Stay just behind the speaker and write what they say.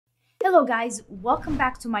Hello guys, welcome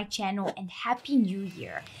back to my channel and Happy New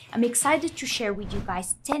Year. I'm excited to share with you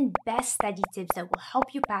guys 10 best study tips that will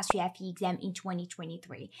help you pass your FE exam in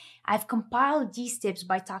 2023. I've compiled these tips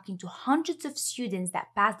by talking to hundreds of students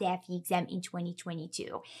that passed the FE exam in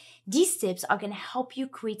 2022. These tips are going to help you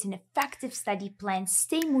create an effective study plan,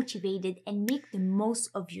 stay motivated, and make the most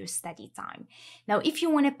of your study time. Now, if you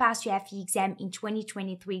want to pass your FE exam in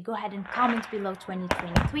 2023, go ahead and comment below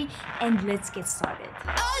 2023 and let's get started.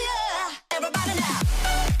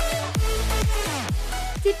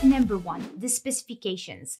 Tip number 1, the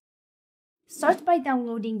specifications. Start by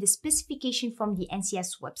downloading the specification from the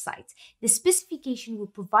NCS website. The specification will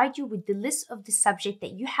provide you with the list of the subject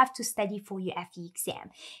that you have to study for your FE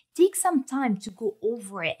exam. Take some time to go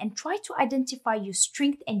over it and try to identify your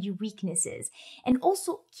strengths and your weaknesses. And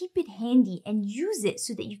also keep it handy and use it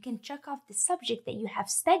so that you can check off the subject that you have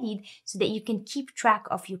studied so that you can keep track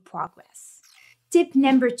of your progress. Tip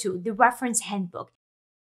number 2, the Reference Handbook.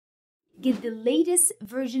 Get the latest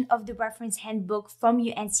version of the Reference Handbook from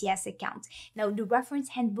your NCS account. Now, the Reference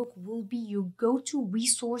Handbook will be your go-to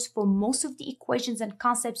resource for most of the equations and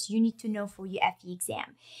concepts you need to know for your FE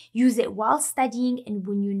exam. Use it while studying, and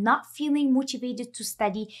when you're not feeling motivated to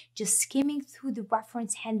study, just skimming through the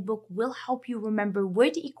Reference Handbook will help you remember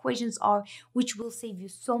where the equations are, which will save you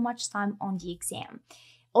so much time on the exam.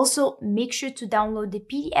 Also, make sure to download the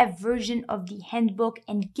PDF version of the handbook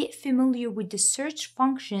and get familiar with the search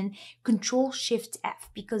function Control-Shift-F,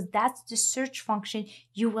 because that's the search function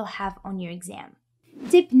you will have on your exam.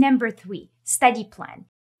 Tip number 3, study plan.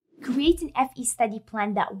 Create an FE study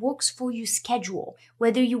plan that works for your schedule.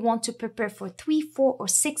 Whether you want to prepare for 3, 4, or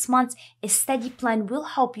 6 months, a study plan will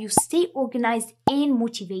help you stay organized and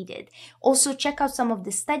motivated. Also, check out some of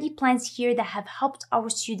the study plans here that have helped our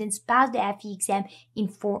students pass the FE exam in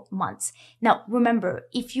 4 months. Now, remember,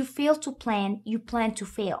 if you fail to plan, you plan to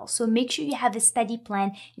fail. So make sure you have a study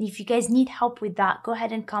plan. And if you guys need help with that, go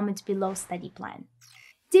ahead and comment below study plan.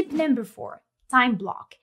 Tip number 4, time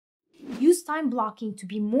block. Use time blocking to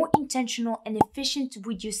be more intentional and efficient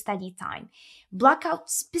with your study time. Block out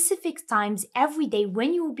specific times every day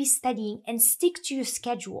when you will be studying and stick to your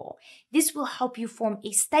schedule. This will help you form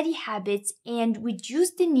a study habit and reduce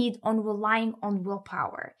the need on relying on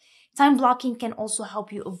willpower. Time blocking can also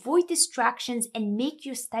help you avoid distractions and make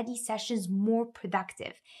your study sessions more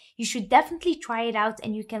productive. You should definitely try it out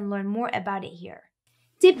and you can learn more about it here.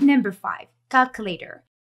 Tip number 5, calculator.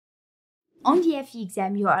 On the FE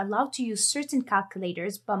exam, you are allowed to use certain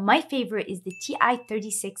calculators, but my favorite is the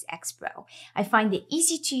TI-36X Pro. I find it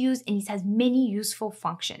easy to use and it has many useful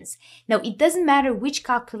functions. Now, it doesn't matter which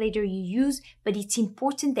calculator you use, but it's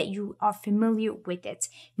important that you are familiar with it.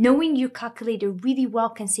 Knowing your calculator really well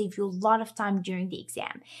can save you a lot of time during the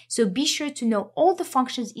exam. So be sure to know all the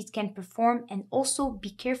functions it can perform, and also be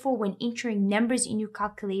careful when entering numbers in your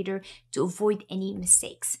calculator to avoid any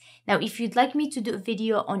mistakes. Now, if you'd like me to do a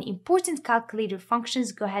video on important calculator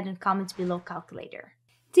functions, go ahead and comment below calculator.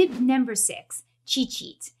 Tip number 6, cheat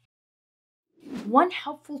sheet. One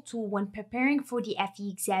helpful tool when preparing for the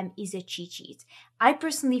FE exam is a cheat sheet. I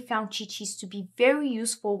personally found cheat sheets to be very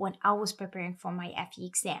useful when I was preparing for my FE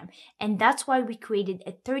exam, and that's why we created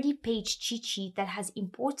a 30-page cheat sheet that has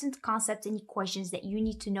important concepts and equations that you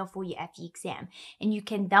need to know for your FE exam, and you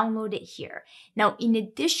can download it here. Now, in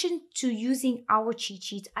addition to using our cheat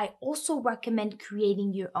sheet, I also recommend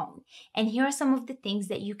creating your own, and here are some of the things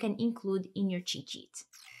that you can include in your cheat sheet.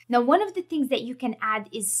 Now, one of the things that you can add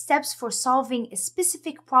is steps for solving a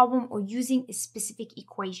specific problem or using a specific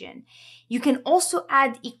equation. You can also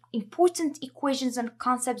add important equations and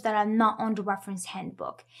concepts that are not on the reference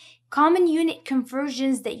handbook. Common unit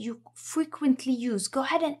conversions that you frequently use, go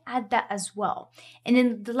ahead and add that as well. And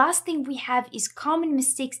then the last thing we have is common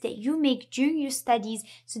mistakes that you make during your studies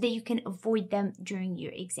so that you can avoid them during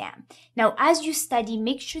your exam. Now, as you study,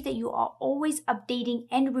 make sure that you are always updating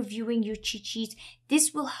and reviewing your cheat sheet.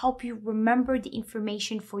 This will help you remember the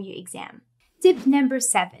information for your exam. Tip number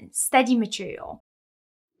 7, study material.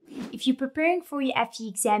 If you're preparing for your FE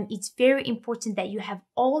exam, it's very important that you have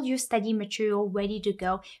all your study material ready to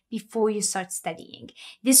go before you start studying.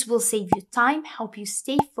 This will save you time, help you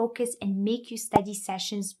stay focused, and make your study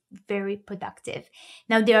sessions very productive.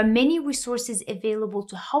 Now, there are many resources available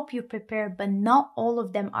to help you prepare, but not all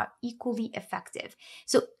of them are equally effective.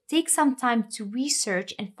 So take some time to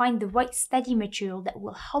research and find the right study material that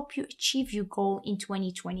will help you achieve your goal in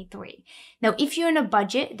 2023. Now, if you're on a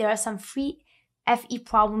budget, there are some free FE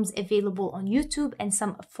problems available on YouTube and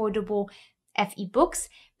some affordable FE books,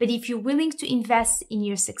 but if you're willing to invest in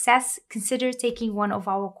your success, consider taking one of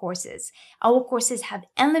our courses. Our courses have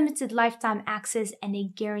unlimited lifetime access and a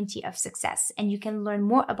guarantee of success, and you can learn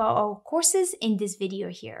more about our courses in this video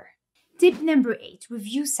here. Tip number 8,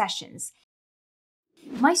 review sessions.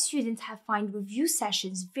 My students have found review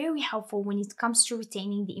sessions very helpful when it comes to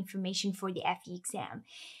retaining the information for the FE exam.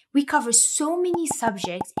 We cover so many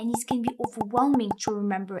subjects and it can be overwhelming to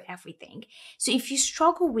remember everything. So if you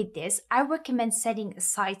struggle with this, I recommend setting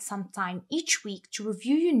aside some time each week to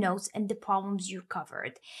review your notes and the problems you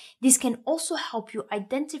covered. This can also help you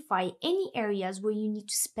identify any areas where you need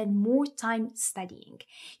to spend more time studying.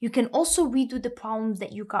 You can also redo the problems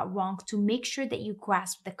that you got wrong to make sure that you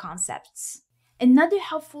grasp the concepts. Another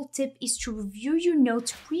helpful tip is to review your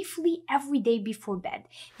notes briefly every day before bed.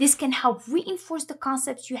 This can help reinforce the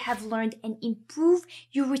concepts you have learned and improve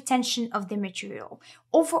your retention of the material.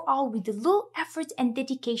 Overall, with a little effort and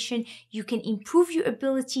dedication, you can improve your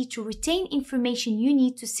ability to retain information you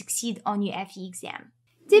need to succeed on your FE exam.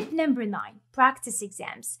 Tip number 9, practice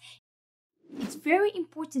exams. It's very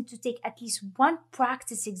important to take at least one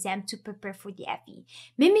practice exam to prepare for the FE.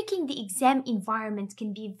 Mimicking the exam environment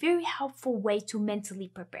can be a very helpful way to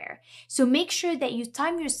mentally prepare. So make sure that you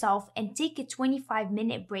time yourself and take a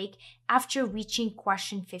 25-minute break after reaching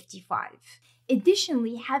question 55.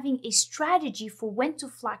 Additionally, having a strategy for when to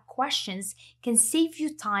flag questions can save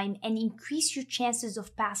you time and increase your chances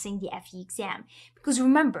of passing the FE exam. Because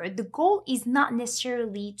remember, the goal is not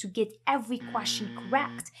necessarily to get every question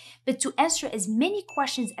correct, but to answer as many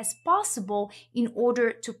questions as possible in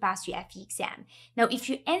order to pass your FE exam. Now, if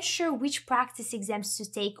you're unsure which practice exams to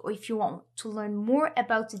take, or if you want to learn more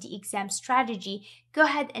about the exam strategy, go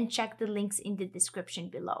ahead and check the links in the description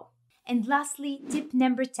below. And lastly, tip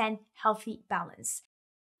number 10, healthy balance.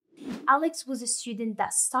 Alex was a student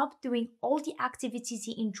that stopped doing all the activities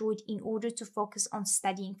he enjoyed in order to focus on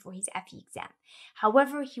studying for his FE exam.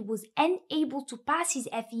 However, he was unable to pass his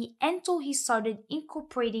FE until he started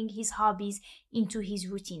incorporating his hobbies into his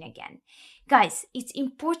routine again. Guys, it's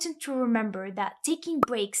important to remember that taking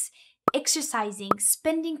breaks, exercising,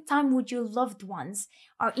 spending time with your loved ones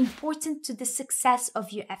are important to the success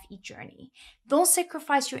of your FE journey. Don't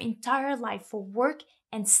sacrifice your entire life for work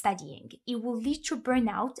and studying. It will lead to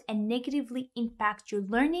burnout and negatively impact your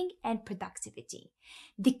learning and productivity.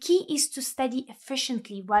 The key is to study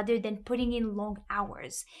efficiently rather than putting in long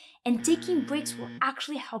hours. And taking breaks will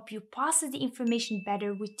actually help you process the information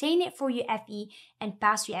better, retain it for your FE, and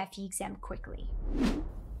pass your FE exam quickly.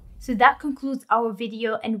 So that concludes our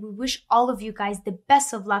video, and we wish all of you guys the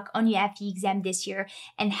best of luck on your FE exam this year,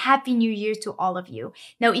 and Happy New Year to all of you.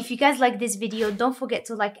 Now, if you guys like this video, don't forget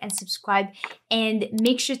to like and subscribe, and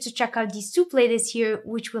make sure to check out these 2 playlists here,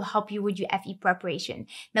 which will help you with your FE preparation.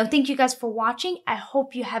 Now, thank you guys for watching. I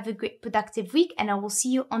hope you have a great productive week, and I will see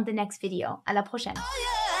you on the next video. À la prochaine.